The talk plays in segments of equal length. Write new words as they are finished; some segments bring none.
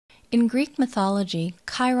In Greek mythology,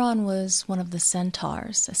 Chiron was one of the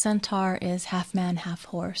centaurs. A centaur is half man, half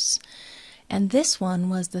horse. And this one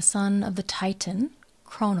was the son of the Titan,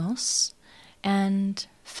 Kronos, and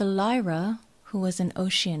Philyra, who was an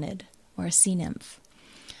Oceanid, or a sea nymph.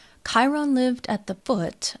 Chiron lived at the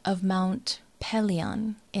foot of Mount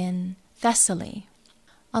Pelion in Thessaly.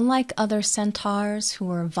 Unlike other centaurs who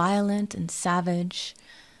were violent and savage,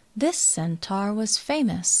 this centaur was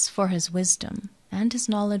famous for his wisdom and his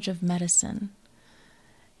knowledge of medicine.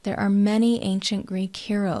 There are many ancient Greek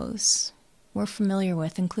heroes we're familiar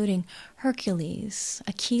with, including Hercules,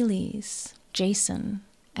 Achilles, Jason,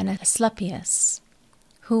 and Asclepius,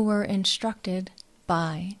 who were instructed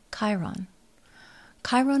by Chiron.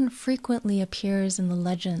 Chiron frequently appears in the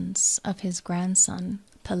legends of his grandson,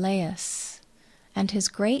 Peleus, and his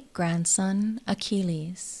great-grandson,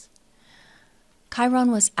 Achilles.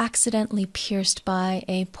 Chiron was accidentally pierced by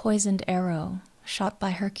a poisoned arrow shot by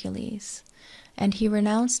Hercules, and he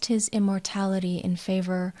renounced his immortality in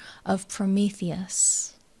favor of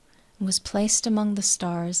Prometheus, and was placed among the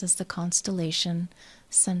stars as the constellation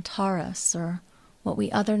Centaurus, or what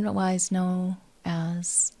we otherwise know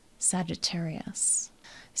as Sagittarius.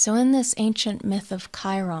 So in this ancient myth of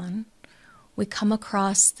Chiron, we come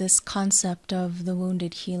across this concept of the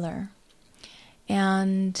wounded healer.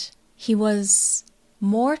 And he was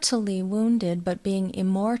mortally wounded, but being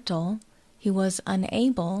immortal, he was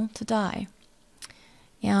unable to die.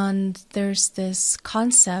 And there's this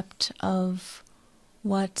concept of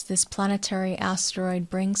what this planetary asteroid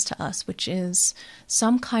brings to us, which is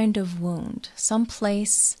some kind of wound, some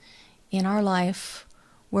place in our life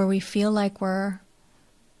where we feel like we're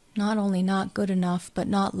not only not good enough, but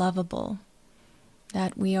not lovable,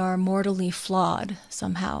 that we are mortally flawed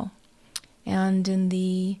somehow. And in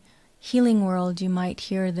the healing world, you might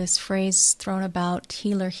hear this phrase thrown about,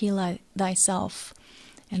 healer, heal thyself.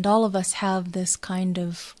 And all of us have this kind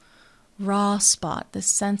of raw spot, this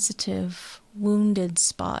sensitive, wounded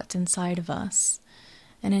spot inside of us.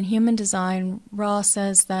 And in human design, Ra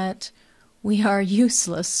says that we are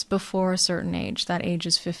useless before a certain age. That age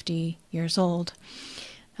is 50 years old.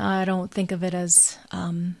 I don't think of it as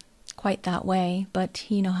quite that way, but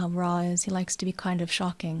you know how Ra is. He likes to be kind of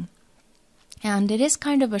shocking. And it is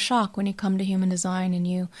kind of a shock when you come to human design and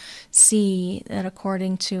you see that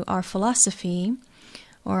according to our philosophy,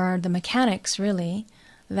 or the mechanics really,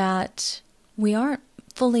 that we aren't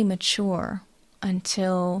fully mature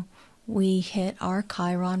until we hit our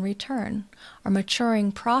Chiron return. Our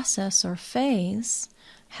maturing process or phase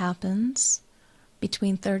happens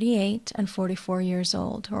between 38 and 44 years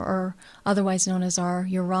old, or otherwise known as our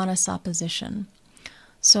Uranus opposition.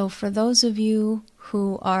 So for those of you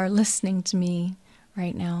who are listening to me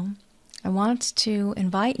right now, I want to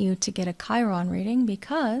invite you to get a Chiron reading,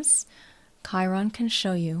 because Chiron can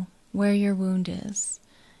show you where your wound is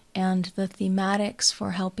and the thematics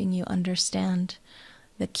for helping you understand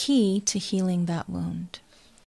the key to healing that wound.